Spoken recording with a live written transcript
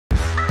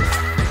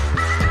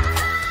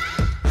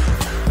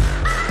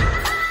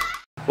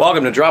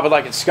Welcome to Drop It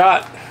Like It's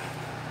Scott.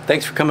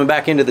 Thanks for coming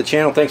back into the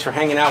channel. Thanks for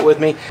hanging out with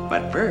me.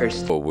 But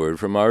first, a word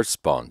from our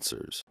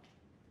sponsors.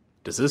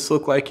 Does this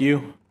look like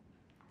you?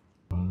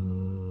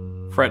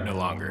 Fret no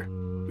longer.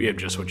 We have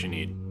just what you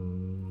need.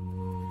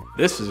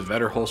 This is a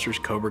Vetter Holsters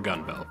Cobra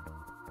gun belt.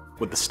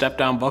 With the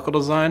step-down buckle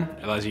design,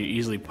 it allows you to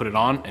easily put it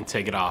on and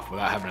take it off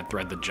without having to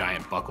thread the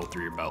giant buckle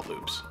through your belt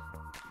loops.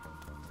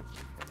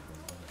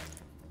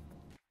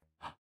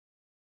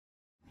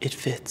 It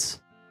fits.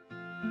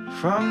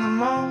 From the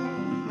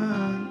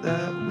moment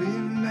that we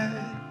met,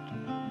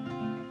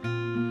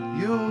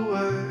 you're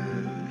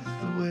worth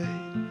the wait.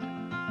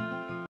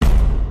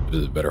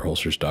 Visit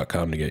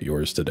VetterHolsters.com to get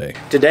yours today.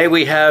 Today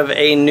we have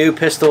a new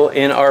pistol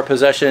in our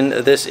possession.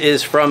 This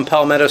is from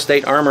Palmetto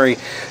State Armory,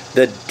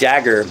 the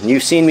Dagger.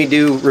 You've seen me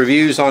do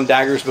reviews on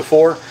daggers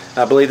before.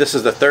 I believe this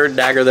is the third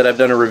dagger that I've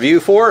done a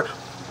review for.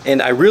 And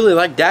I really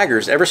like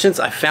daggers. Ever since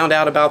I found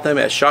out about them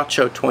at SHOT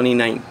Show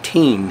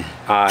 2019,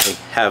 I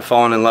have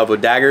fallen in love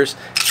with daggers.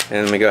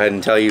 And let me go ahead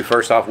and tell you,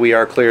 first off, we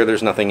are clear.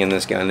 There's nothing in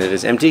this gun. It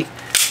is empty.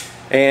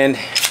 And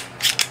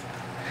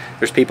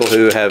there's people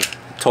who have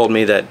told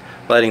me that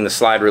letting the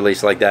slide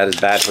release like that is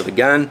bad for the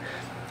gun.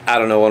 I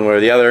don't know one way or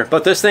the other.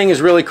 But this thing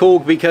is really cool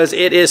because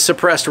it is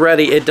suppressed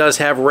ready. It does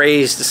have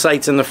raised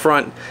sights in the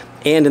front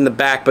and in the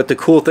back, but the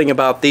cool thing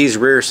about these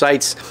rear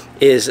sights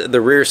is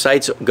the rear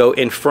sights go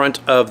in front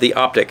of the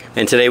optic.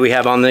 And today we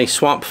have on the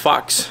Swamp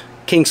Fox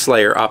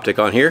Kingslayer optic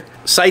on here.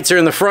 Sights are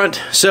in the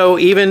front, so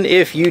even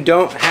if you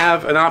don't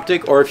have an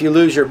optic or if you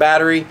lose your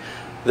battery,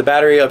 the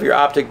battery of your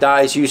optic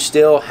dies, you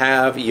still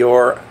have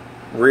your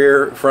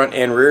rear, front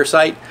and rear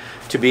sight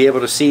to be able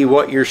to see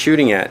what you're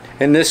shooting at.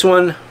 And this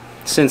one,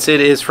 since it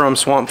is from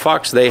Swamp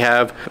Fox, they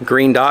have a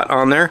green dot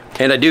on there.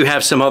 And I do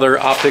have some other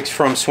optics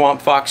from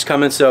Swamp Fox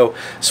coming, so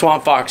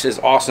Swamp Fox is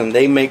awesome.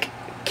 They make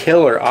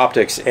killer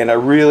optics, and I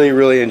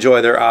really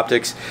enjoy their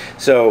optics.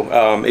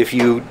 So if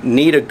you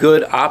need a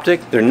good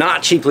optic, they're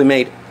not cheaply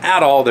made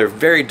at all. They're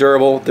very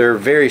durable, they're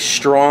very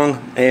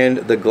strong, and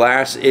the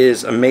glass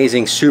is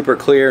amazing, super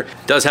clear.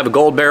 It does have a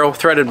gold barrel,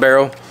 threaded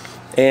barrel,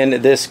 and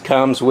this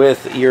comes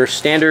with your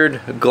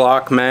standard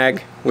Glock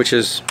mag, which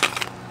is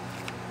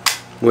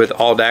with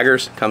all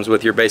daggers, comes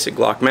with your basic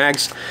Glock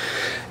mags.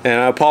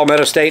 And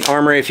Palmetto State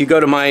Armory, if you go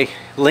to my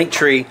link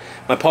tree,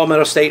 my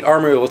Palmetto State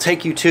Armory will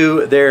take you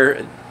to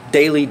their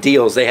daily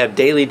deals. They have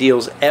daily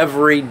deals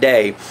every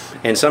day,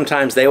 and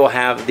sometimes they will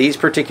have these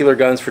particular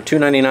guns for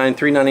 $2.99,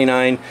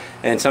 $3.99,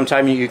 and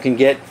sometimes you can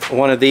get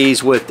one of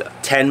these with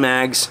 10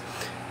 mags,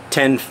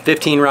 10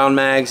 15 round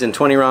mags and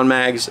 20 round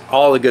mags,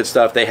 all the good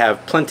stuff. They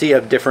have plenty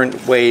of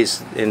different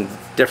ways and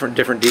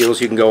different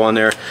deals you can go on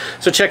there.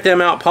 So check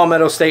them out,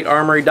 Palmetto State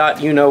Armory.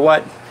 You know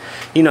what?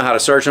 You know how to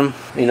search them.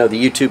 You know,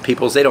 the YouTube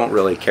peoples, they don't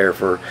really care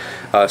for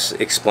us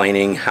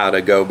explaining how to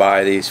go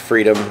buy these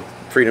freedom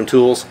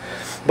tools.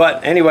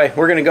 But anyway,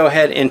 we're gonna go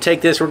ahead and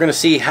take this. We're gonna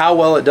see how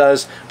well it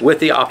does with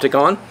the optic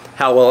on,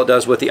 how well it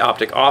does with the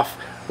optic off,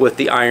 with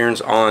the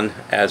irons on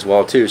as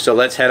well too. So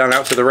let's head on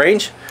out to the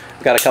range.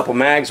 Got a couple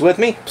mags with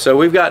me. So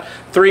we've got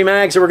 3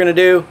 mags that we're gonna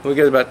do. We've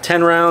got about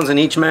 10 rounds in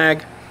each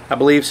mag, I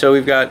believe.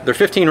 So they're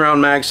 15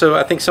 round mags, so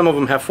I think some of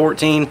them have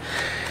 14.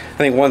 I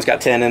think one's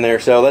got 10 in there.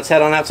 So let's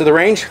head on out to the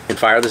range and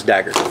fire this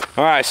dagger.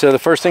 All right, so the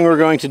first thing we're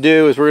going to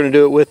do is we're gonna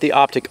do it with the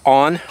optic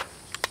on.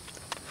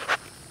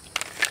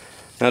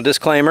 Now,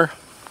 disclaimer,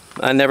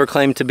 I never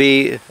claimed to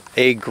be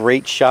a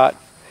great shot.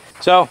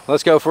 So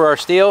let's go for our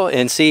steel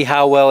and see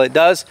how well it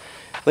does.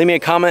 Leave me a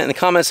comment in the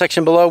comment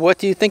section below. What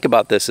do you think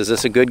about this? Is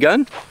this a good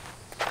gun?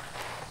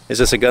 Is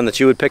this a gun that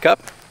you would pick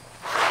up?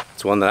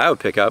 It's one that I would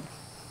pick up.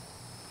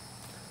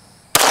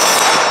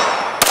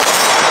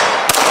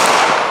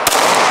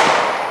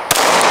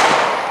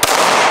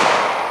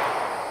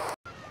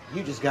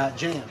 you just got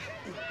jammed.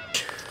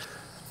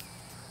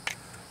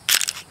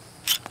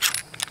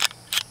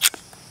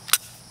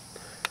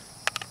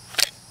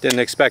 Didn't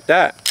expect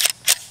that.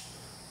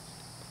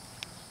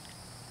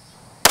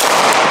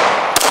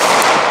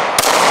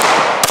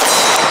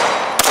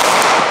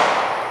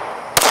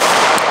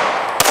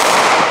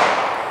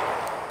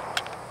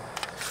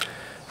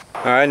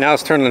 Alright, now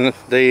let's turn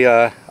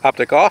the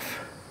optic off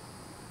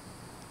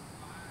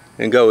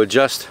and go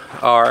adjust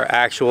our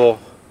actual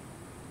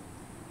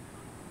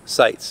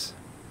sights.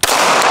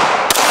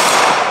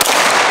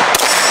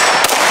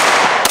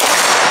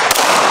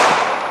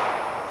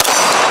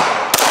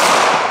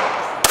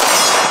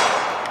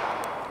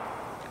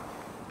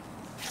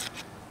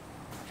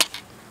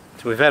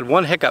 So we've had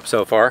one hiccup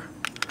so far.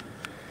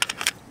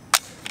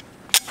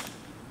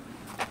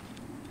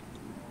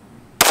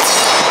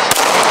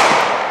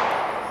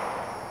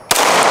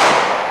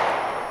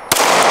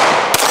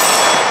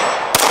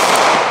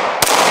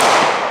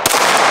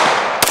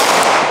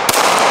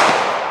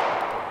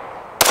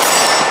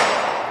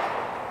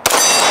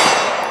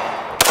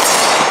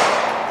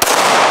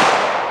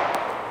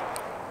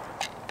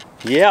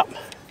 Yep. I'm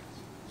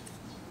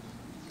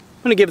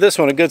going to give this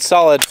one a good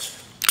solid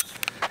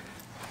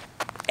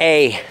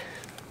A.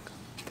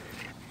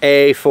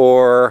 A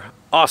for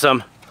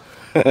awesome.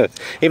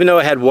 Even though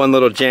I had one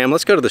little jam,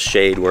 let's go to the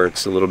shade where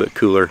it's a little bit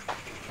cooler.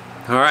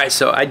 All right,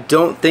 so I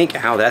don't think,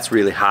 ow, that's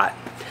really hot.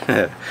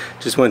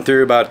 Just went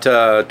through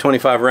about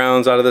 25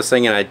 rounds out of this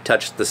thing and I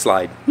touched the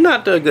slide.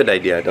 Not a good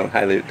idea.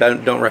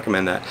 Don't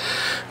recommend that.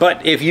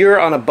 But if you're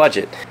on a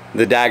budget,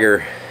 the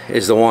Dagger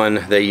is the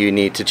one that you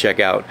need to check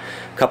out.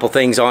 A couple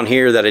things on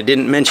here that I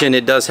didn't mention.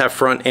 It does have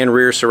front and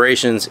rear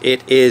serrations.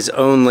 It is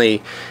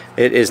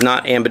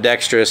not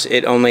ambidextrous.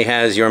 It only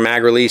has your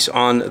mag release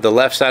on the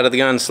left side of the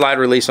gun, slide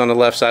release on the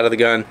left side of the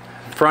gun.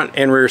 Front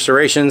and rear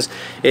serrations.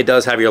 It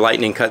does have your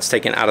lightning cuts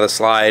taken out of the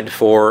slide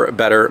for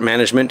better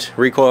management,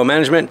 recoil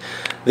management.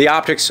 The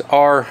optics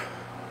are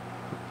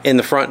in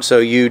the front so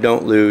you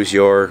don't lose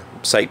your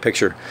sight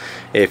picture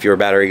if your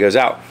battery goes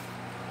out.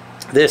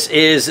 This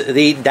is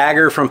the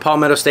Dagger from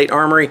Palmetto State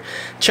Armory.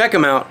 Check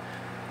them out.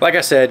 Like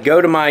I said,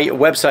 go to my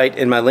website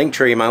in my link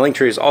tree. My link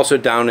tree is also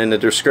down in the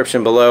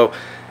description below.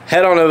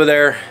 Head on over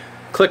there.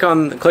 Click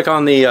on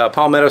the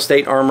Palmetto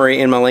State Armory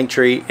in my link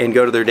tree and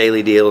go to their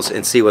daily deals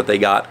and see what they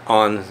got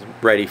on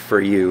ready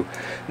for you.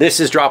 This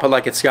is Drop It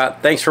Like It's Scott.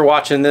 Thanks for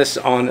watching this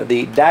on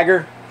the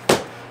Dagger. I'm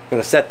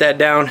going to set that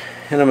down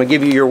and I'm going to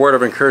give you your word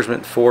of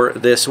encouragement for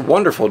this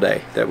wonderful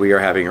day that we are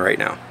having right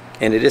now.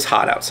 And it is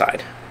hot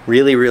outside.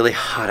 Really, really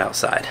hot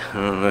outside. I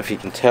don't know if you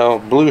can tell.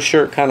 Blue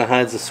shirt kind of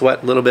hides the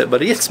sweat a little bit,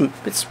 but it's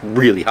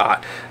really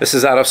hot. This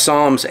is out of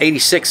Psalms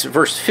 86,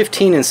 verse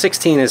 15 and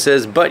 16. It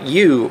says, "But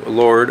you,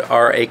 Lord,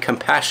 are a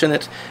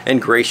compassionate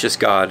and gracious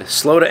God,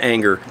 slow to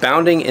anger,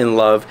 abounding in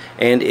love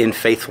and in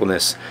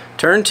faithfulness.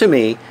 Turn to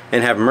me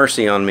and have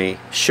mercy on me.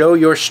 Show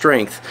your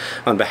strength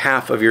on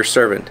behalf of your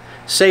servant.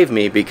 Save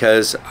me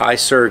because I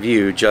serve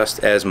you just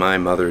as my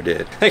mother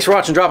did." Thanks for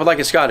watching Drop It Like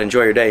It's Scott.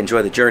 Enjoy your day.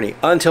 Enjoy the journey.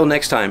 Until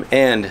next time.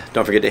 And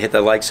don't forget to hit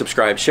the like,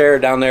 subscribe, share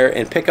down there,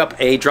 and pick up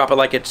a Drop It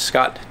Like It's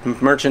Scott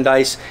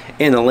merchandise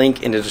in the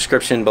link in the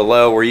description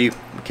below where you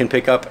can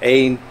pick up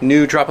a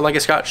new Drop It Like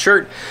It's Scott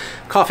shirt,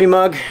 coffee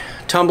mug,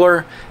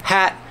 tumbler,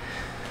 hat.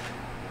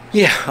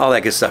 Yeah, all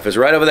that good stuff is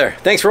right over there.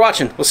 Thanks for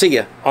watching. We'll see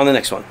you on the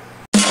next one.